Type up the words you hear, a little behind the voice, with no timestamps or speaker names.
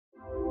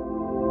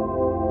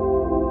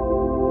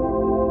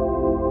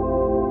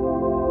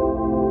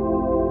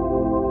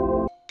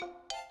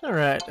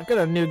Alright, I've got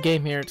a new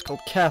game here. It's called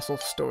Castle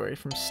Story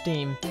from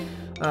Steam.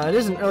 It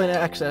isn't early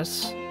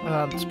access.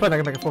 It's probably not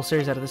gonna make a full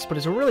series out of this, but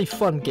it's a really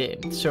fun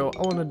game. So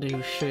I wanted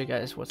to show you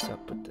guys what's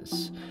up with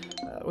this.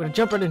 We're gonna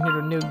jump right into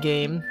a new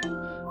game.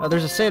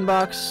 There's a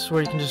sandbox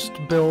where you can just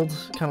build,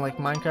 kind of like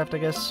Minecraft, I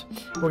guess.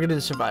 We're gonna do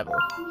the survival.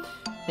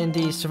 In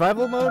the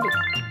survival mode,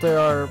 there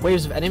are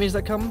waves of enemies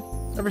that come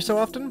every so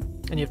often,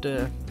 and you have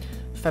to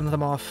fend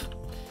them off.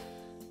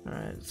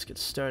 Alright, let's get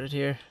started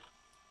here.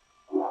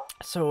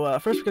 So,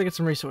 first we're gonna get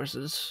some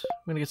resources.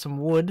 We're gonna get some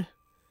wood.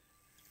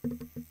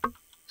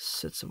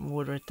 Set some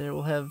wood right there.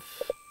 We'll have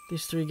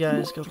these three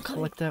guys go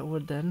collect that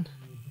wood then.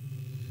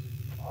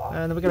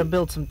 And then we're gonna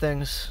build some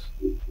things.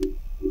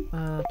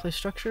 Place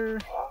structure.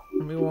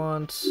 And we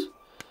want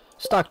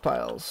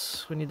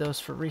stockpiles. We need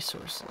those for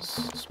resources.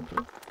 Let's put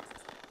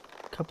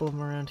a couple of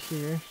them around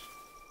here.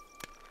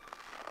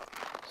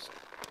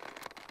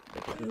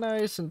 Make it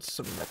nice and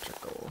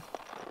symmetrical.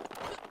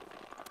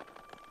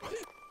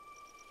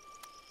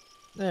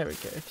 There we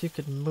go. If you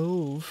could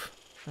move.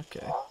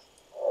 Okay.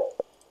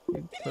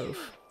 You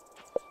move.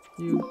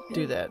 You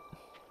do that.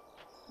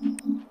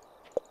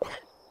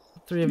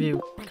 Three of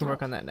you can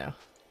work on that now.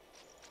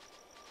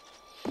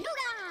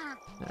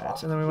 Alright,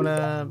 so then we want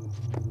to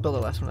build the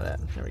last one of that.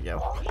 There we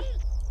go.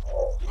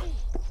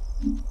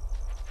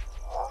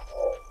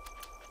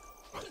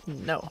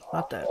 No,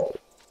 not that.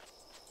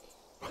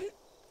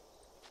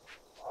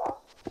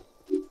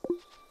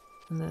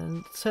 And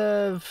then let's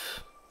have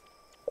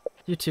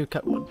you two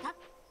cut wood.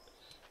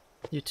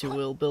 You two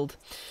will build.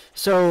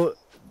 So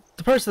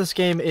the purpose of this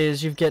game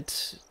is you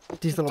get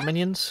these little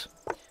minions,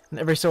 and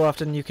every so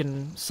often you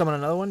can summon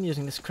another one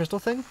using this crystal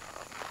thing.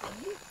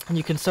 And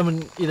you can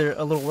summon either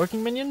a little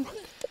working minion,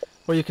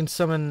 or you can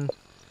summon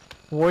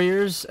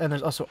warriors, and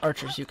there's also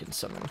archers you can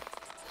summon.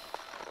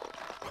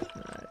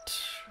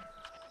 Alright.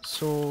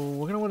 So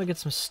we're gonna want to get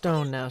some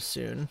stone now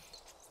soon.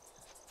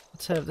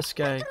 Let's have this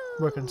guy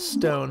work on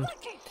stone.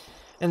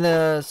 In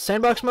the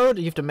sandbox mode,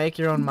 you have to make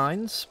your own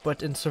mines,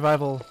 but in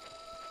survival,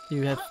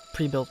 you have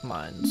pre-built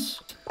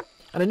mines.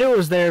 And I knew it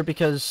was there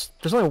because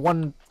there's only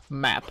one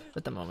map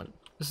at the moment.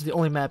 This is the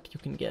only map you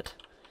can get.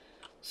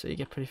 So you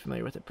get pretty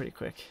familiar with it pretty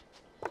quick.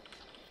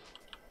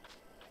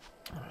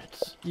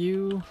 Alright,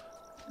 you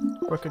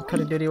work on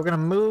cutting duty. We're gonna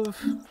move.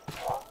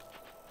 How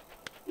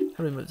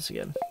do we move this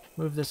again?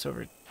 Move this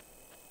over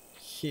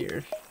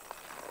here.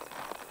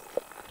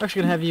 I'm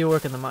actually gonna have you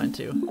work in the mine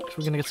too, because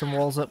we're gonna get some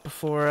walls up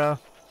before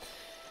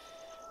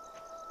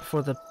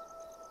the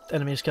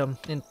enemies come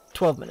in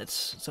 12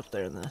 minutes. It's up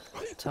there in the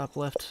top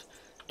left.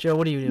 Joe,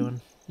 what are you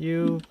doing?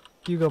 You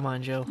go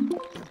mine, Joe.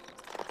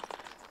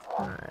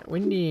 Alright, we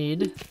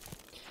need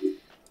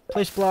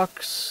place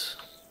blocks.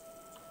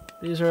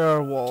 These are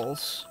our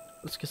walls.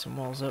 Let's get some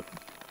walls up.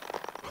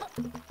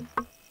 Let's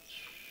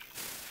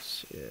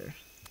see here.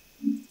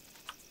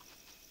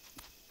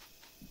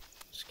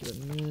 Just get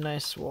a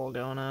nice wall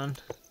going on.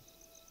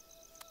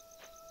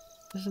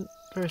 Isn't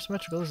very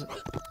symmetrical, is it?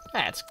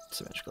 Ah, it's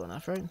symmetrical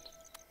enough, right?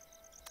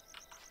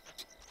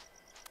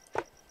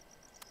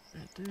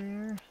 Right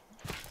there.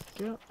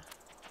 Go.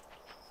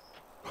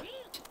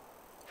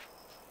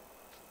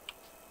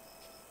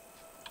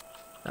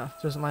 No,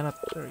 it doesn't line up.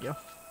 There we go.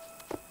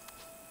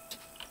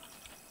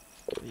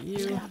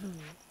 You.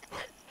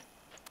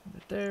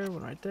 Right there,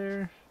 one right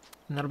there.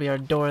 And that'll be our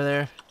door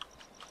there.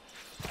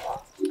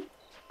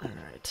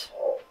 Alright.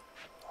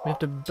 We have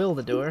to build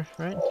a door,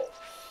 right?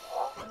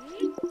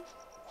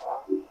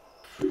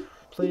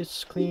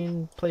 Place,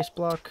 clean, place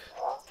block.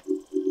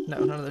 No,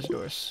 none of those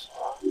doors.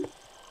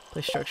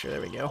 Place structure,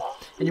 there we go.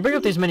 And you bring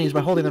up these menus by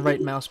holding the right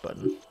mouse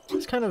button.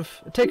 It's kind of,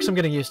 it takes some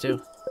getting used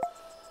to.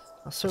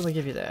 I'll certainly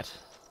give you that.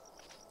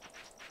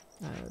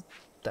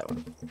 That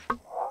one.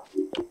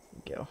 There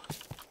we go.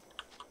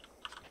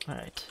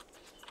 Alright.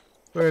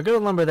 We're good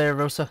on lumber there,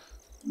 Rosa.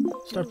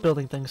 Start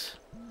building things.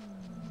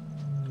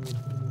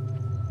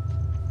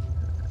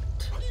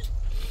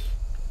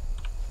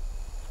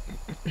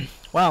 Alright.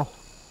 Wow.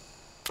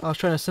 I was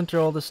trying to center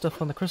all this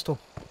stuff on the crystal.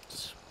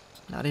 It's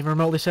not even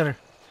remotely center.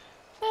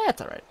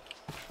 That's alright.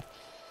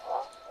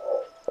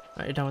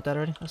 Alright, you're done with that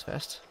already? That's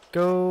fast.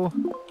 Go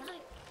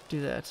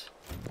do that.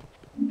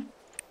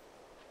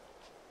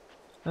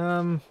 We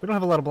don't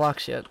have a lot of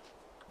blocks yet.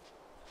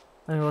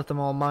 I'm gonna let them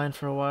all mine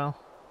for a while.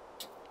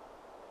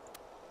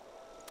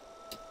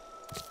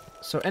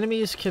 So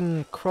enemies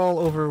can crawl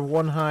over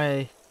one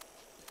high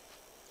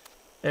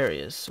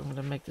areas. So I'm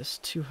gonna make this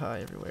too high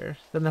everywhere.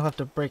 Then they'll have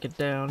to break it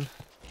down.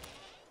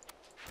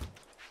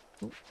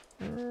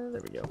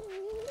 There we go.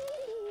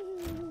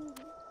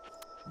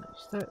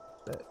 There's that.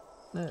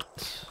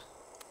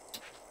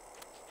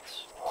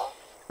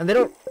 And they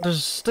don't,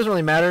 doesn't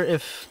really matter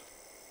if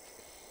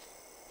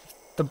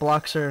the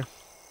blocks are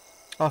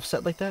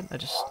offset like that. I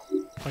just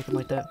like them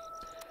like that.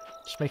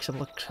 Just makes them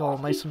look all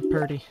nice and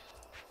pretty.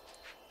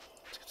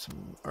 Let's get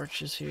some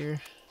arches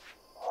here.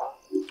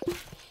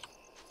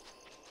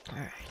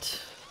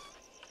 Alright.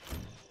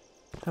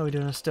 How are we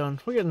doing on stone?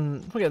 We're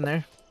getting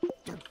there.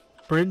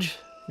 Bridge.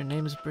 Your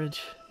name is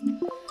Bridge.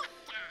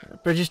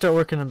 Bridge, you start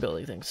working on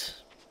building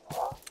things.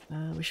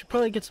 We should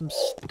probably get some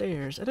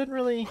stairs. I didn't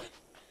really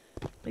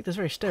make this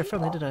very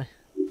stair-friendly, did I?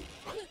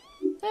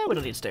 We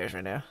don't need stairs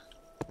right now.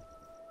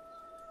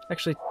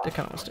 Actually, I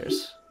kind of want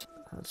stairs.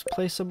 Let's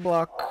place a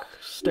block,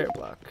 stair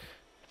block.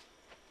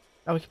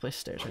 Oh, we can place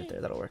stairs right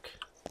there. That'll work.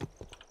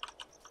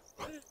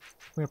 We're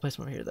gonna place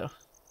them over here, though.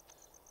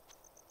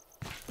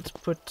 Let's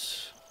put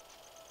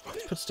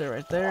stair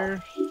right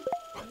there.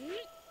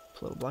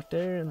 Put a little block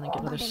there, and then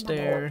get another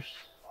stair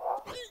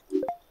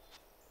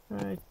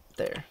right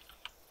there.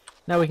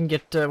 Now we can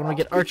get, when we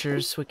get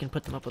archers, we can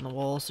put them up on the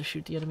walls to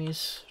shoot the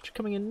enemies, which are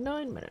coming in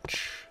 9 minutes.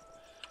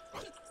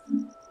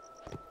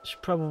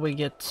 Should probably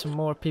get some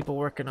more people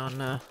working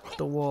on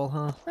the wall,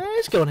 huh?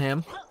 It's going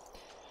ham.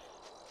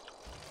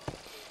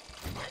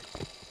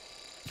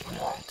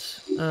 Alright.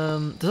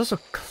 There's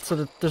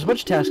also, there's a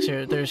bunch of tasks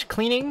here. There's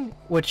cleaning,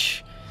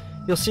 which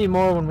you'll see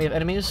more when we have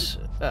enemies.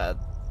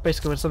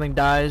 Basically when something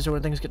dies or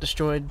when things get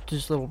destroyed,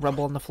 just a little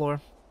rubble on the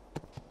floor.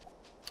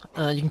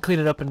 You can clean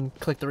it up and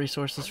collect the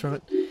resources from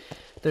it.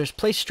 There's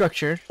place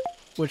structure,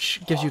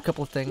 which gives you a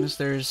couple of things.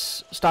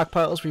 There's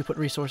stockpiles where you put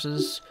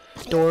resources,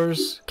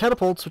 doors,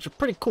 catapults, which are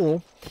pretty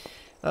cool.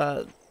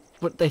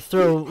 But they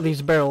throw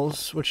these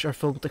barrels, which are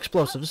filled with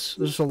explosives.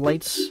 There's also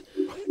lights.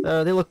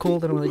 They look cool,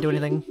 they don't really do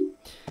anything.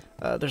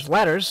 There's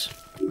ladders,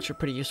 which are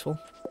pretty useful.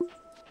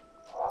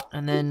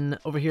 And then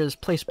over here there's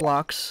place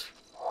blocks.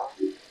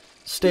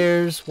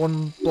 Stairs,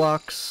 1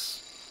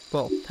 blocks,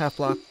 well, half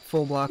block,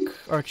 full block,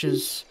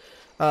 arches.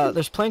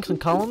 There's planks and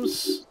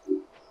columns.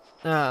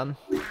 I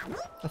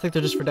think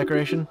they're just for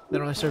decoration. They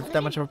don't really serve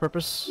that much of a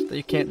purpose that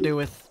you can't do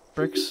with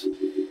bricks.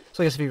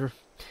 So I guess if you were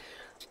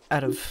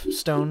out of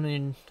stone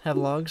and have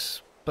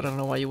logs, but I don't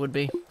know why you would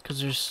be,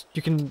 because there's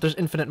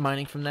infinite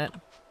mining from that.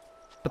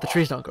 But the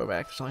trees don't grow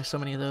back. There's only so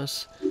many of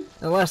those.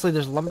 And lastly,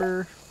 there's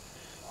lumber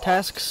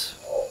tasks,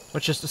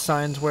 which just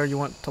assigns where you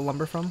want to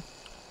lumber from.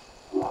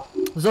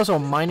 There's also a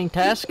mining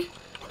task,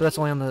 but that's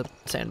only on the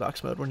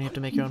sandbox mode when you have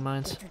to make your own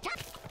mines.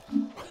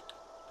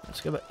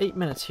 Let's go about 8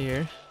 minutes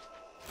here.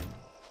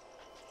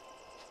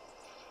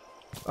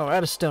 Oh, we're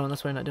out of stone.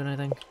 That's why I'm not doing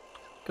anything.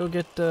 Go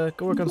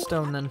work on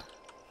stone then.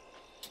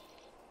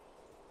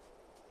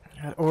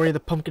 Ori the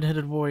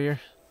pumpkin-headed warrior.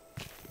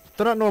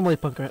 They're not normally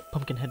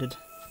pumpkin-headed.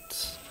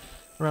 It's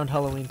around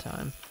Halloween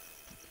time.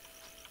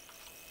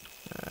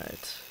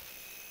 Alright.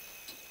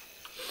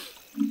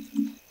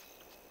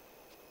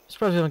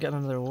 Surprised we haven't gotten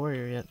another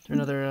warrior yet. Or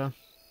another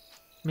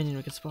minion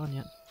we can spawn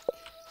yet.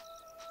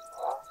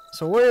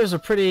 So warriors are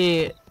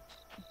pretty...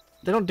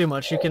 They don't do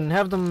much. You can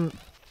have them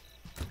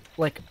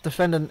like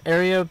defend an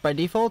area by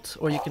default,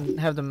 or you can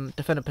have them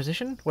defend a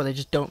position where they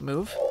just don't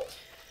move.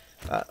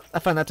 I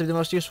find that to be the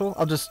most useful.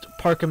 I'll just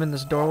park them in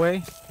this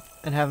doorway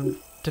and have them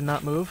to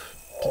not move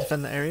to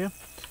defend the area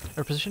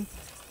or position.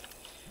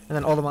 And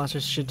then all the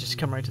monsters should just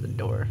come right to the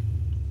door.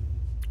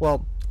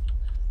 Well,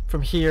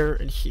 from here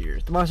and here.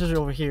 The monsters are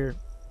over here.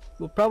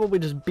 We'll probably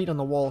just beat on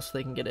the wall so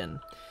they can get in.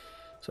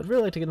 So I'd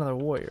really like to get another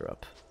warrior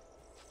up.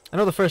 I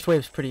know the first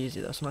wave's pretty easy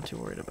though, so I'm not too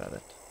worried about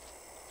it.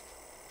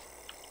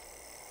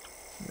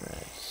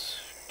 Alright,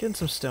 getting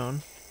some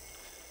stone.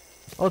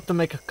 I'll let them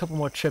make a couple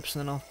more trips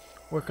and then I'll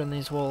work on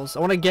these walls.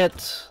 I'd like to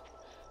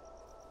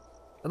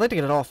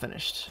get it all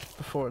finished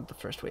before the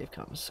first wave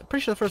comes. I'm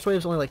pretty sure the first wave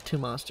is only like 2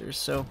 monsters,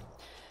 so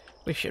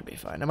we should be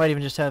fine. I might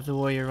even just have the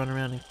warrior run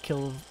around and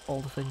kill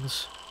all the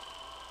things.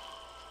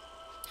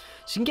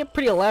 So you can get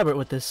pretty elaborate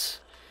with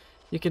this.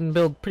 You can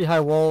build pretty high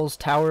walls,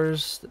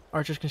 towers that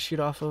archers can shoot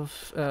off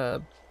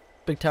of,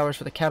 big towers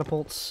for the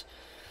catapults.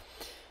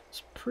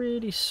 It's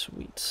pretty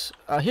sweet.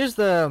 Here's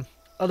the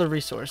other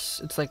resource.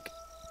 It's like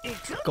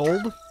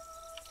gold.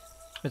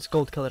 It's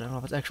gold colored. I don't know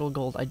if it's actual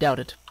gold. I doubt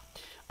it.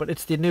 But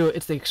it's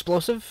the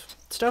explosive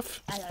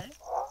stuff.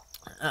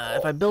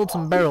 If I build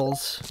some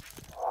barrels,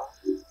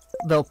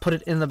 they'll put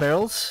it in the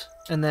barrels,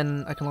 and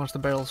then I can launch the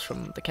barrels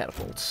from the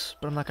catapults.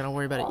 But I'm not going to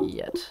worry about it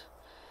yet.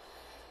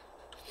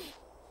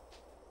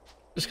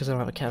 Just because I don't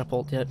have a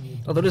catapult yet.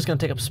 Although it is going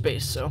to take up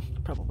space, so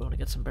probably want to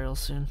get some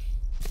barrels soon.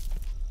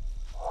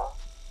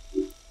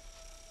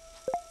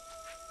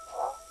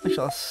 Actually,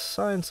 I'll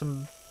assign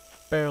some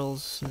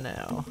barrels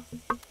now.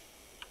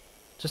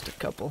 Just a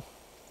couple.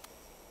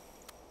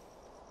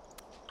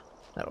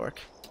 That'll work.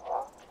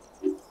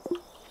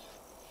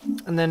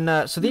 And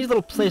then, so these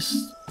little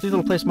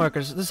place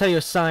markers. This is how you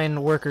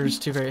assign workers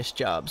to various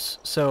jobs.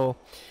 So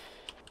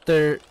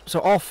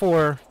all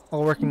 4 are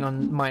working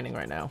on mining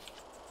right now.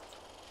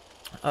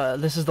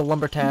 This is the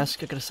lumber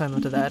task. I could assign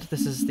them to that.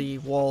 This is the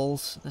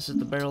walls. This is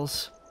the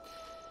barrels.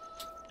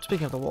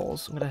 Speaking of the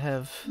walls, I'm gonna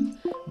have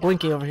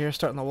Blinky over here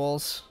starting the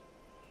walls,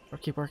 or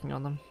keep working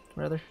on them,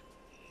 rather.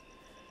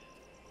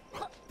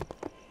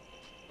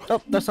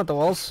 Oh, that's not the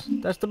walls.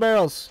 That's the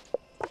barrels.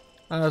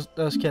 I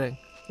was kidding.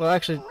 Well,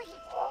 actually,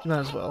 you might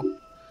as well.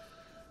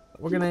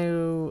 We're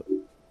gonna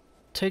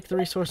take the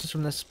resources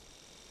from this,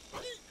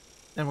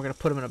 and we're gonna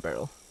put them in a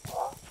barrel.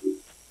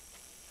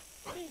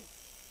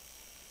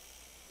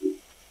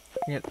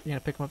 You gonna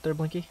pick him up there,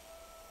 Blinky?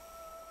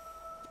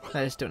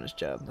 Nah, he's doing his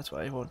job. That's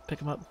why he won't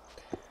pick him up.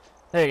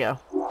 There you go.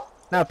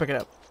 Now pick it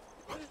up.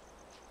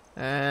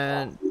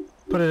 And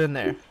put it in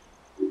there.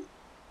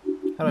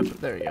 How do I put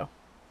it? There we go.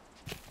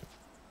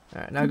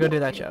 Alright, now go do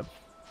that job.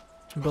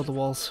 Build the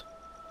walls.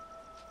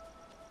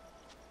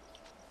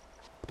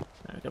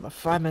 Alright, got about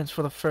 5 minutes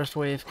before the first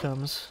wave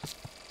comes.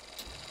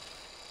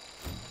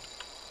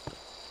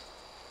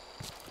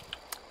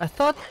 I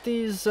thought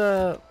these,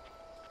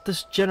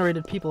 this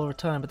generated people over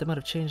time, but they might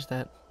have changed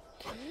that.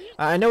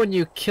 I know when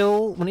you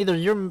kill, when either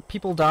your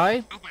people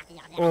die,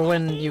 or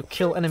when you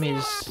kill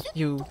enemies,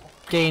 you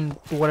gain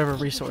whatever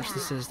resource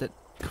this is that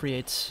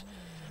creates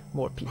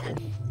more people.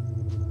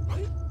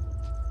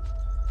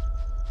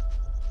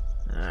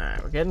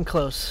 Alright, we're getting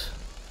close.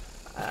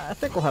 I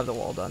think we'll have the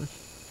wall done.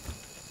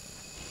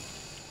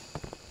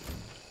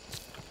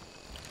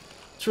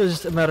 It's really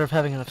just a matter of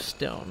having enough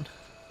stone.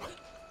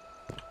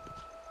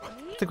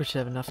 I think we should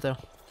have enough, though.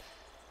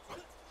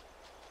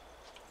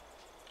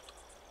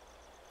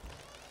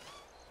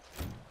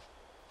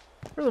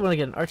 I really want to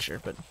get an archer,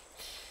 but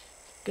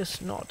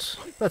guess not.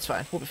 That's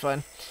fine. We'll be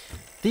fine.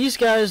 These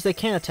guys, they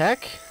can't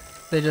attack.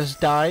 They just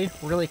die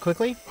really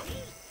quickly.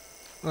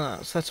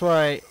 So that's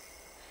why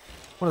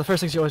one of the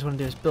first things you always want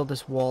to do is build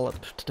this wall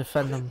up to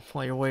defend them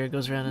while your warrior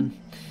goes around and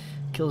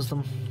kills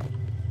them.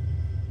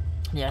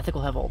 Yeah, I think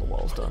we'll have all the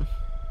walls done.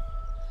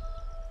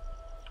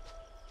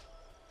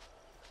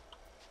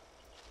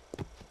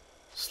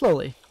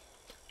 Slowly,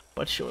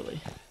 but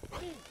surely.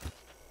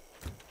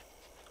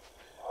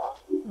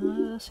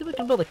 See if I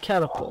can build a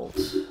catapult.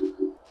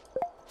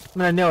 I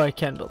mean, I know I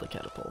can build a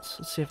catapult.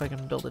 Let's see if I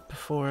can build it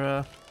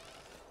before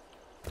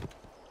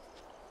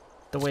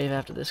the wave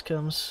after this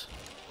comes.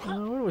 Where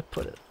do we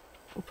put it?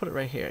 We'll put it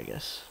right here, I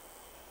guess.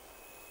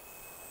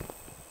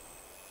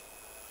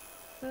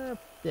 Yeah,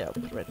 we'll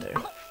put it right there.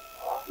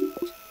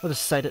 We'll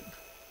just sight it.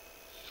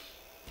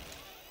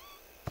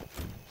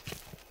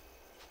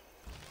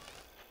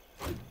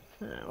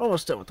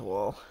 Almost done with the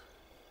wall.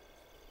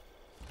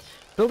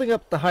 Building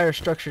up the higher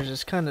structures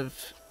is kind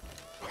of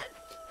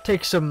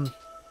takes some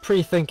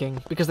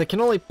pre-thinking because they can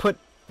only put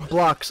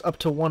blocks up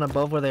to one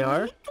above where they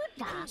are.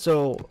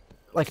 So,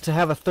 like to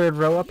have a third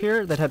row up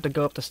here, they'd have to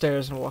go up the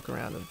stairs and walk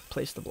around and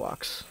place the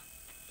blocks.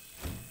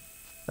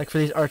 Like for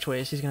these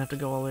archways, he's gonna have to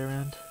go all the way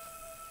around.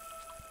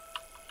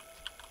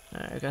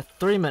 Alright, I got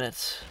 3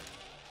 minutes.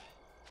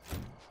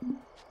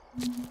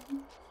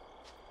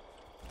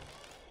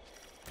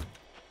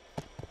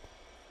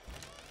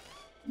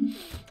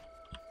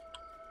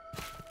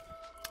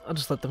 I'll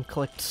just let them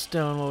collect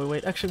stone while we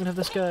wait. Actually, I'm gonna have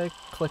this guy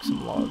collect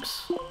some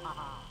logs.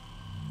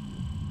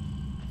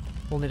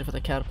 We'll need it for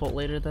the catapult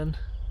later then.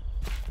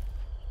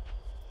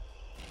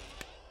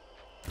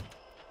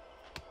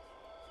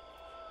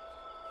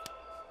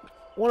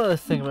 One other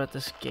thing about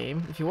this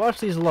game, if you watch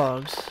these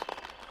logs,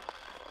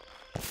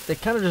 they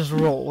kind of just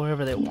roll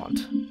wherever they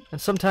want. And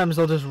sometimes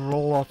they'll just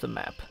roll off the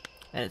map,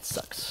 and it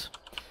sucks.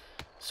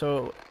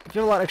 So, if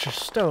you have a lot of extra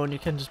stone, you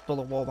can just build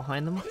a wall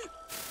behind them.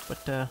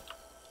 But,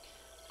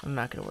 I'm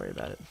not gonna worry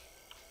about it.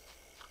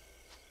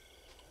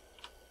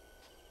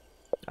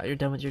 Oh, you're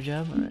done with your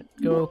job? Alright,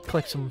 go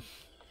collect some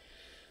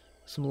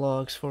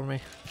logs for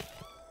me.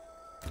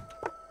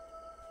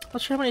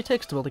 Not sure how many it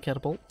takes to build a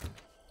catapult.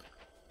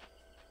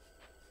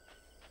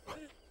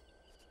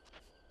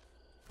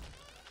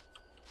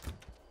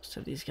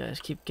 So these guys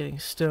keep getting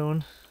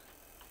stone.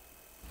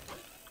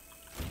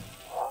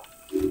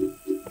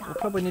 We'll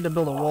probably need to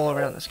build a wall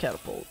around this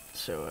catapult,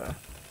 so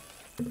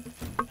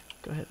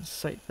go ahead and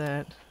sight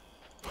that.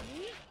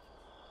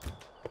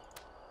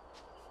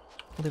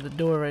 I'll leave the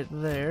door right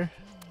there.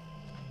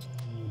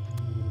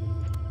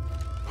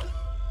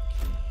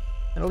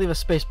 And I'll leave a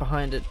space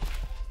behind it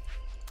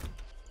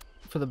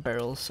for the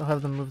barrels. I'll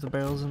have them move the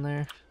barrels in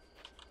there.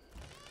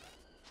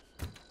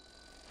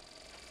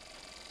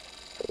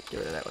 Get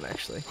rid of that one,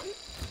 actually.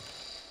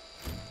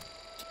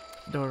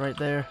 Door right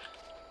there.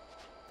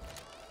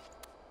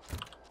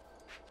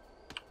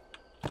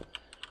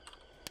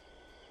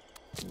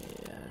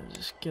 Yeah,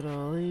 just get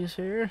all these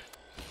here.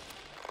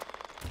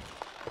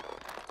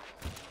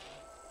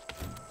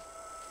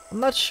 I'm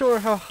not sure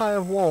how high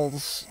of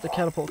walls the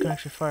catapult can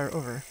actually fire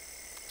over.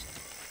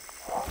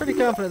 I'm pretty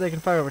confident they can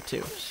fire over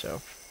 2,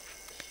 so.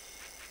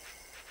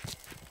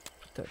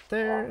 Put that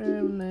there,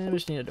 and then we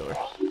just need a door.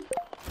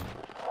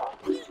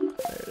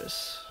 There it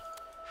is.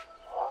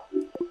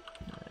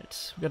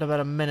 Alright, we've got about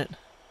a minute.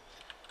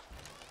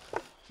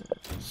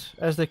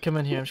 As they come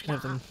in here, I'm just gonna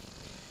have them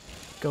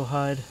go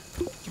hide.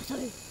 Put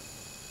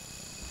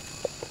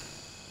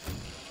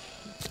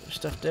your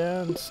stuff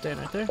down, stand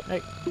right there.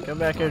 Hey, come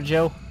back here,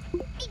 Joe.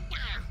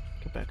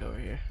 Get back over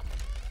here.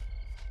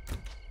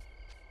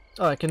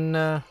 Oh, I can,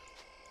 there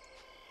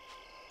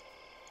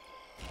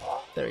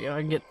we go, I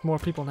can get more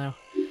people now.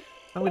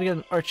 I'm gonna get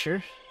an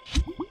archer.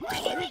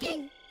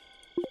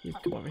 You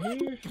come over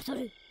here.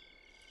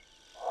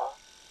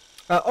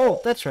 Oh,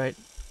 that's right.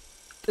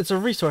 It's a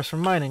resource from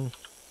mining.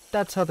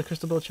 That's how the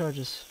crystal bill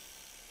charges.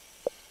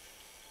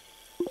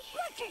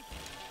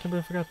 Can't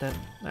believe I forgot that.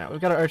 Alright,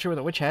 we've got our archer with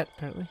a witch hat,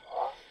 apparently.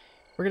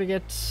 We're gonna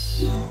get...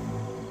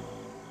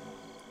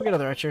 We'll get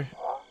another archer.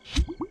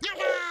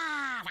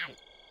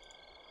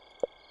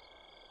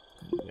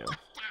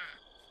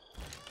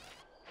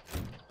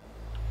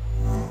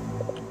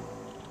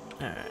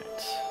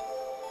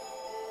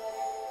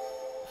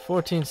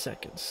 14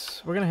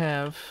 seconds. We're gonna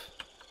have...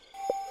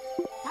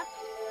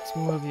 Let's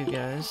move you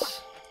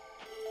guys.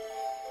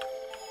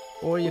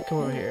 Or you come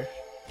over here.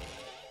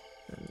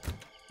 And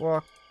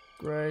walk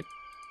right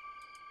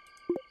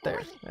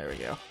there. There we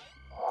go.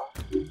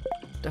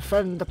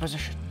 Defend the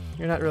position.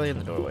 You're not really in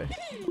the doorway,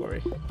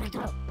 Corey.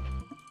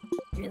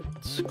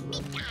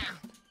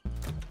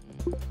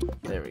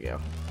 There we go.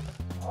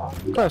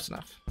 Close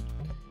enough.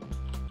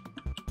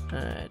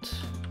 Alright.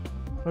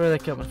 Where are they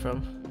coming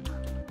from?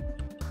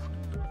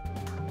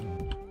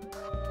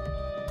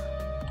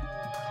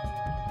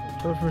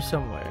 Coming from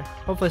somewhere.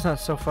 Hopefully it's not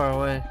so far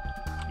away.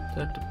 I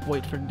have to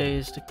wait for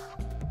days to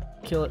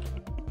kill it.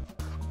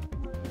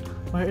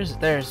 Where is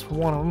it? There's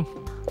one of them.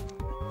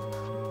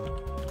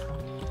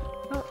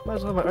 Well, might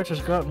as well have my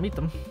archers go out and meet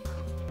them.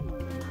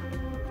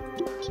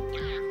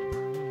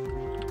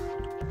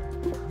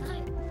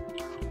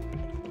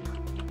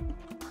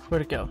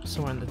 Where'd it go?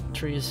 Somewhere in the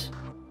trees.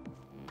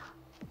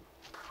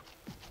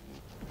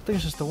 I think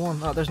it's just the one.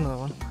 Oh, there's another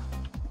one.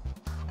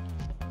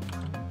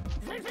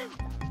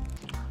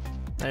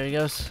 There he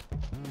goes.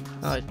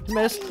 Oh, he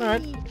missed.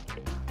 Alright.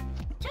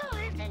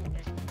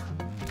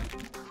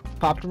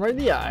 Popped him right in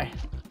the eye.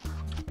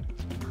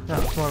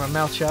 Oh, it's more of a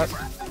mouth shot.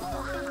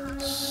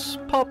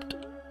 Popped.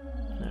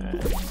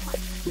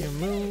 Alright. You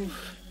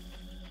move.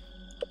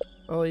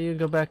 Oh, you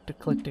go back to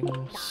collecting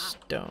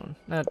stone.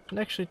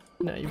 Actually,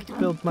 no, you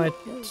build my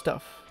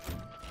stuff.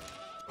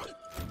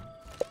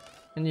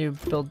 And you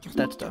build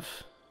that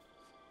stuff.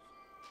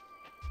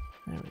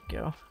 There we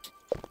go.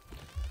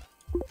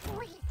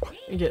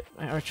 You get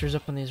my archers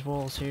up on these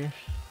walls here.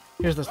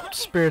 Here's the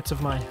spirits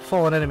of my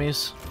fallen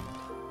enemies.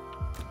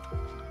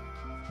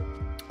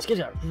 This game's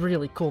got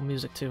really cool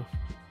music too.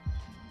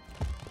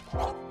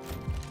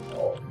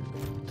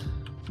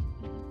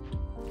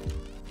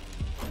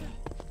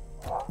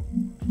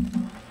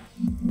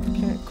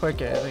 Can't quite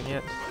get anything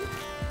yet.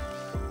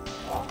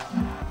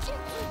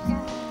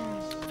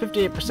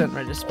 58%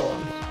 ready to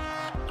spawn.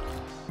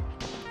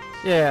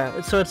 Yeah,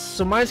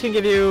 so mines can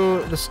give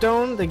you the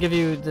stone, they give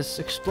you this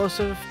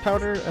explosive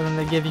powder, and then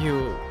they give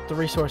you the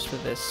resource for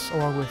this,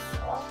 along with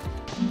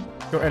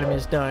your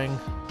enemies dying.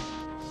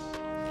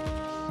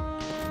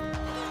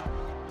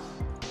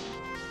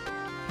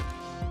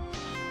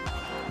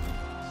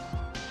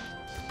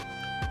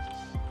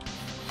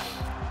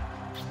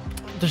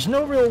 There's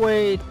no real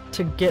way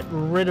to get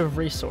rid of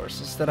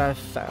resources that I've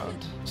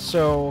found,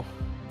 so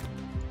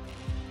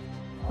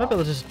I might be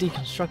able to just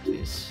deconstruct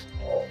these.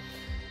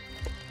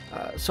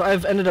 So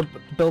I've ended up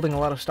building a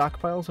lot of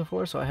stockpiles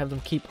before, so I have them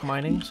keep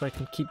mining, so I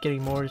can keep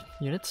getting more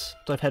units.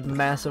 So I've had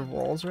massive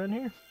walls around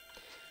here.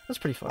 That's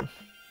pretty fun.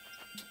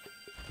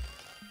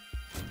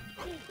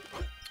 I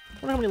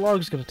wonder how many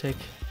logs it's gonna take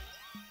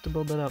to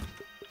build that up.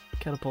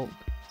 Catapult.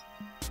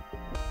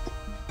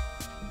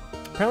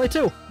 Apparently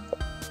 2!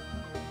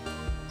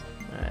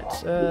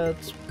 Alright,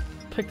 let's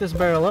pick this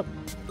barrel up.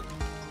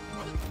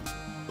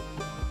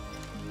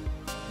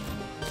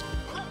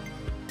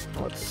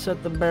 Let's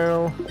set the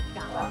barrel.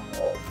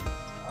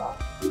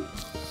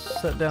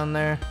 Set down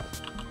there.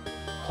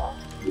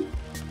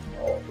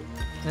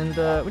 And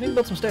we need to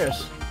build some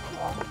stairs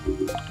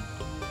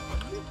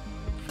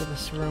for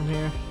this room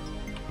here.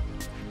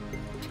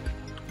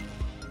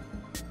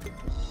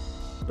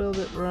 Build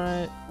it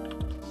right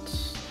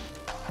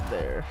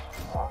there.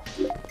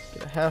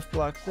 Get a half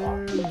block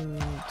there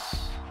and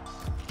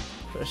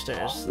put our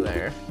stairs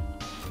there.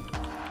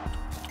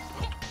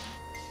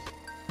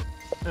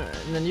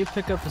 Alright, and then you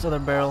pick up this other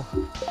barrel.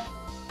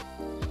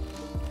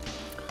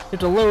 You have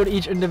to load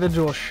each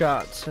individual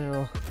shot, so you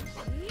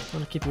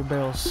want to keep your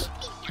barrels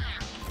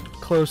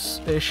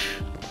close-ish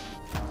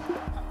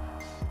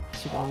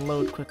so you can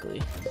load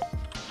quickly.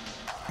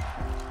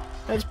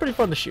 And it's pretty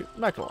fun to shoot,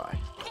 not gonna lie.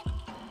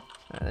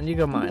 Alright, then you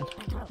go mine,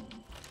 because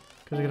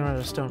we're gonna run out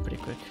of stone pretty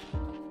quick.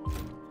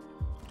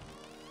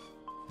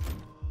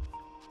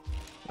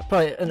 I'll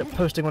probably end up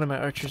posting one of my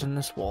archers in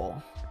this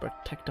wall to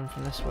protect them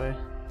from this way.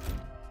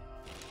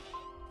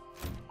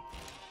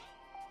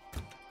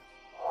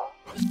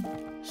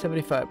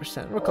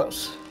 75%. We're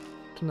close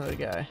to another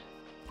guy.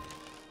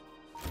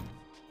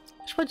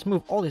 I should probably just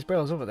move all these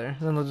barrels over there,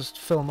 and then they'll just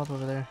fill them up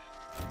over there.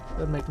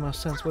 That'd make the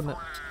most sense, wouldn't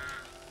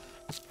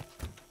it?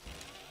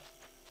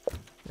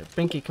 Yeah,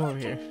 Binky, come over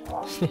here.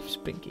 His name's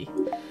Binky.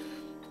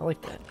 I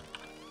like that.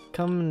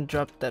 Come and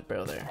drop that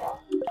barrel there.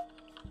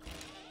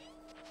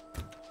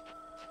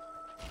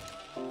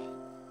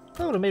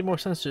 That would have made more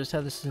sense to just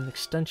have this as an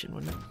extension,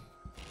 wouldn't it?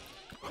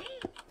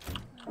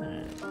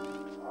 Alright.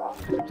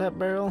 Pick up that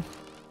barrel.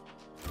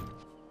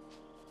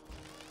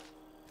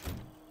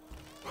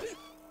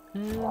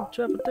 And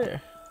drop it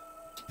there.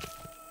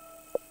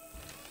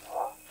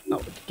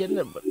 Oh, get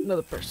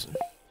another person.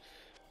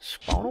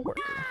 Spawn a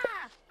worker.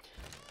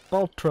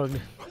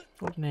 Baltrug.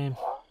 What name?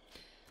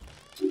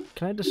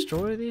 Can I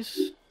destroy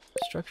these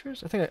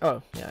structures? I think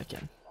oh, yeah, I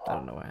can. I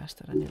don't know why I asked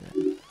that. I knew that.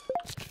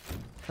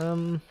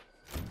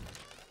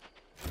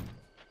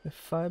 We have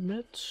 5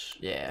 minutes?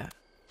 Yeah.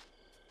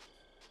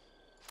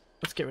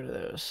 Let's get rid of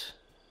those.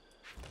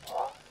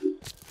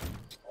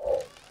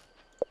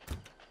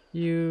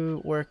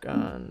 You work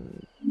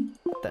on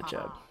that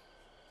job.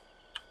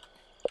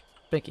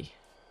 Binky,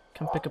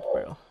 come pick up a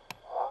barrel.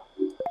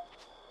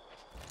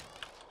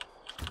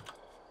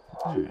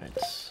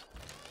 Alright.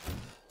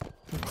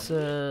 Let's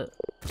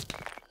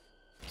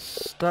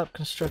stop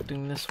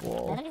constructing this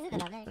wall.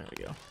 There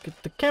we go.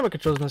 The camera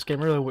controls in this game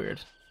are really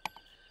weird.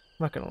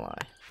 I'm not gonna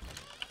lie.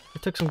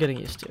 It took some getting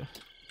used to.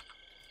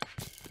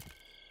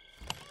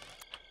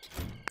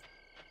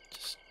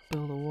 Just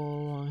build a wall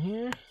along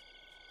here.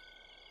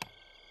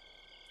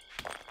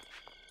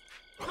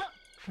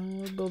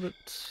 And we'll build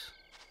it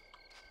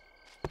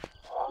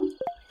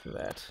like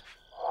that.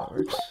 That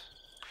works.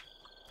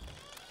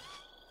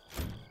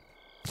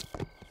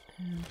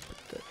 And put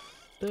that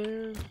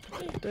there,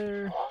 put that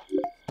there.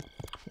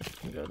 That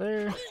can go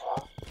there.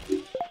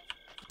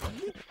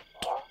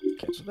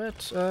 Cancel that.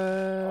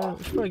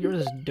 We should probably get rid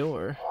of this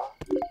door.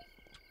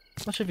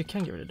 I'm not sure if you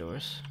can get rid of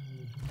doors.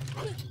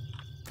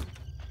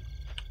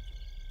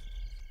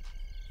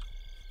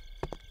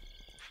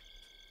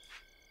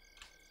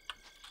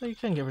 Oh, you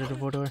can get rid of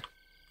the door.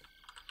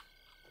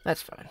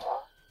 That's fine.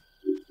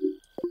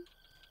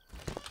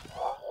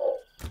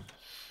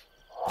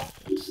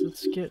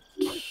 Let's get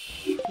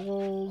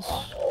walls.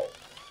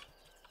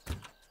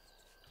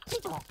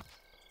 Put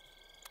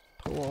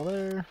a wall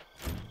there.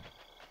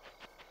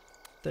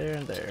 There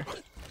and there.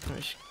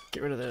 We should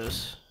get rid of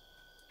those.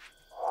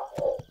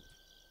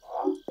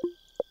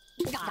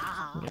 You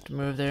have to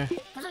move there.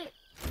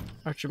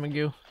 Archer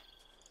Magoo.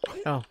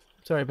 Oh,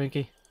 sorry,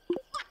 Binky.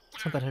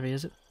 It's not that heavy,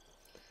 is it?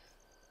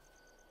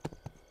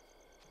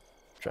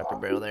 Drop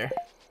your barrel there.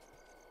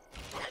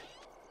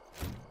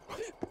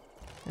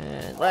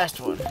 And last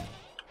one.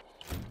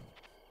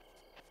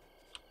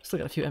 Still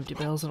got a few empty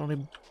barrels. I don't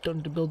need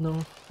to build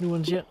no new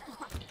ones yet.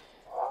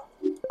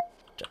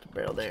 Drop the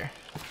barrel there.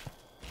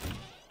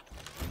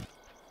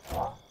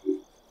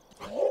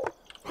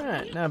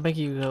 Alright, now Binky,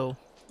 you go.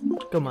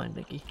 Go mine,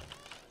 Binky.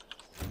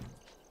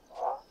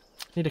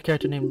 Need a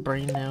character named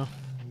Brain now.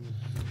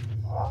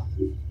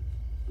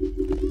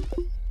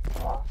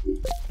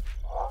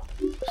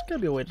 There's gotta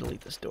be a way to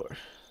delete this door.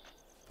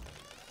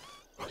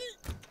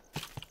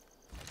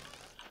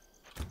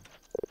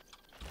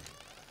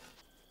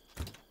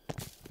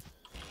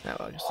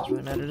 Oh, I guess it doesn't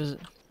really matter, does it?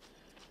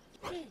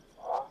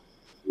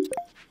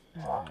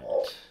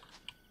 Alright.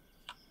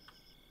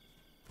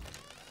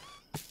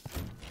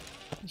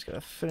 Just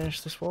gotta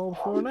finish this wall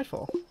before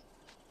nightfall.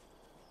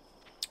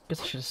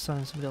 Guess I should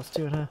assign somebody else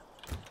to it, huh?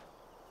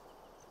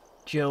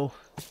 Joe.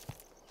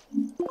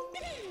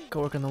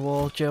 Go work on the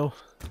wall, Joe.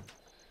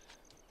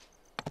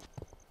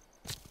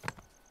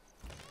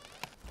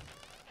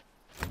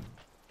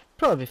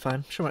 Probably be fine.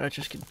 I'm sure my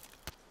archers could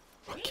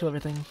kill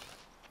everything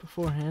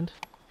beforehand.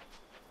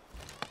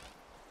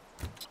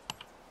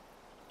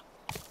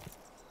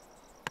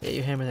 Yeah,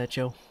 you hammer that,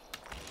 Joe.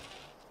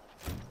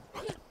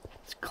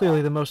 It's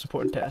clearly the most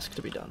important task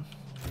to be done.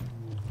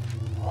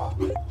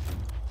 Well,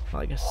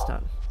 I guess it's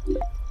not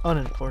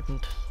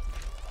unimportant.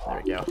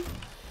 There we go.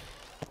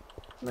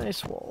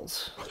 Nice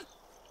walls.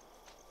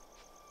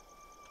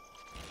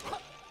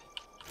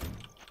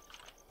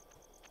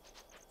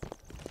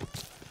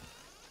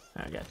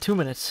 I got 2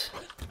 minutes.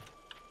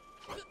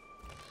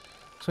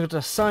 So I have to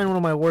assign one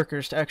of my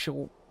workers to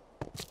actually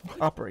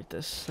operate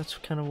this. That's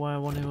kind of why I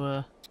want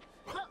to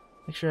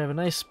make sure I have a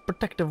nice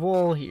protective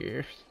wall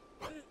here.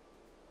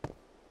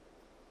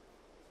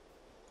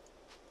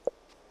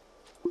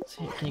 Let's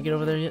see, can you get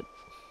over there yet?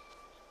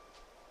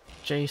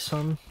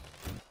 Jason?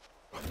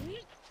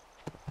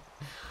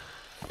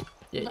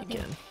 Yeah, you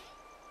can.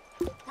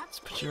 Let's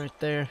put you right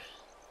there.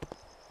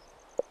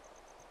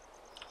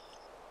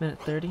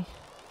 Minute 30.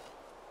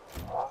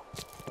 I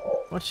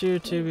want you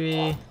to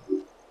be...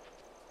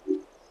 I'm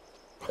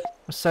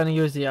assigning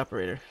you as the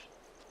operator.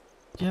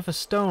 You have a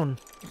stone.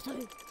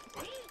 You're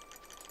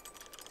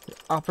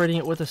operating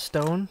it with a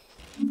stone?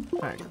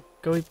 Alright,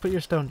 go put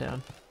your stone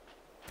down,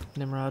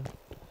 Nimrod.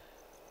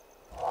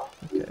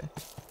 Okay.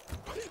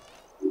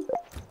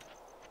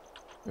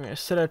 We're gonna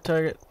set our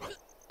target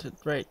to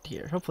right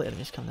here. Hopefully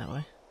enemies come that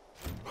way.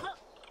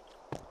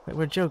 Wait,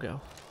 where'd Joe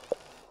go?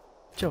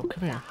 Joe,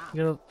 come here.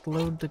 You gotta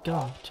load the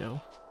gun,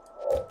 Joe.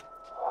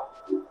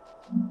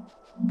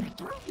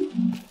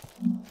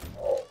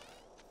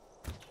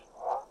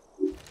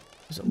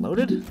 Is it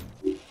loaded?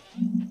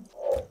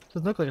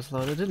 Doesn't look like it's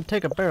loaded. It didn't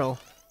take a barrel.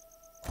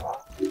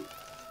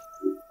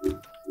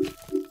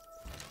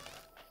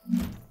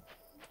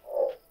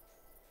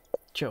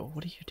 Joe,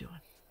 what are you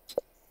doing?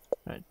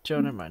 Alright, Joe,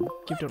 never mind.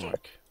 Keep doing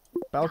work.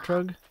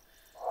 Baltrug,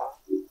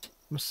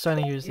 I'm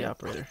assigning you as the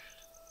operator.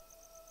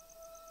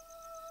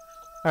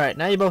 Alright,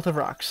 now you both have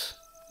rocks.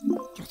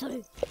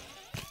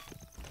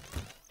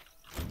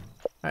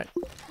 Alright.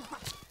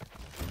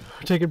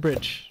 We're taking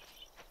bridge.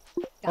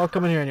 I'll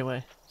come in here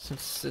anyway,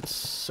 since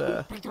it's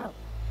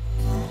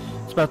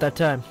about that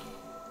time.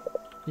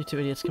 You two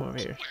idiots come over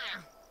here.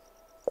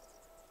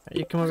 Alright,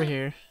 you come over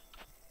here.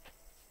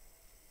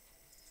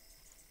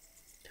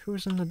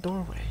 Who's in the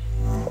doorway?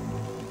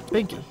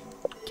 Binky,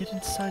 get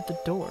inside the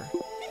door.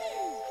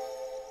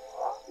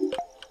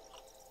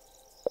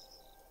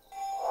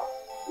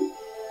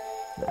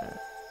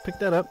 pick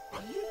that up.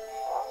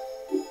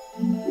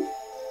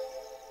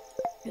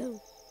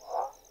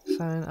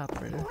 Sign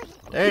operator.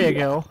 There you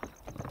go.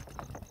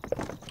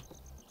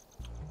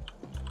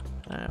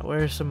 Alright,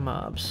 where's some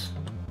mobs?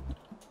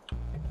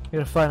 We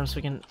gotta find them so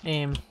we can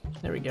aim.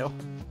 There we go.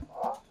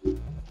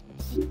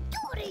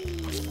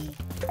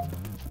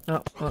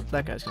 Oh, well,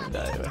 that guy's gonna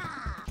die anyway.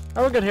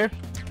 Oh, we're good here.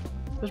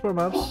 There's more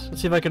mobs.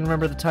 Let's see if I can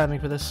remember the timing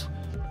for this.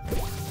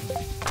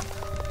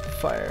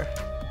 Fire.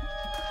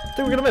 I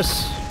think we're gonna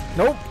miss.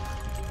 Nope.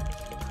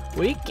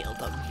 We killed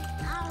them.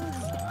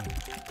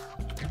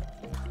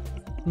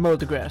 Mowed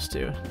the grass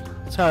too.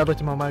 That's how I'd like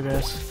to mow my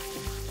grass.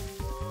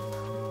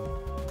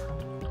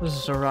 This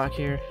is a rock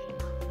here.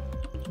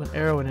 With an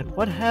arrow in it.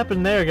 What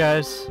happened there,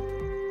 guys?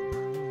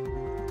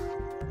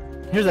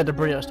 Here's that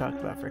debris I was talking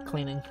about for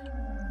cleaning.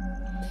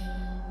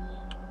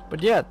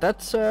 But yeah,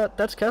 that's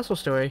Castle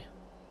Story.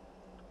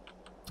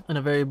 In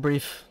a very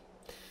brief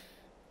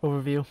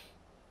overview.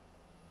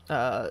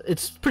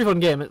 It's a pretty fun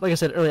game. Like I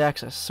said, early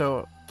access,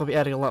 so they'll be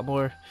adding a lot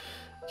more.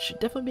 Should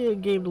definitely be a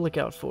game to look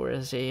out for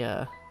as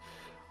a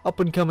up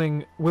and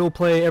coming, will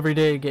play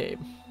everyday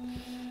game.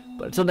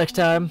 But until next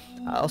time,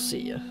 I'll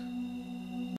see ya.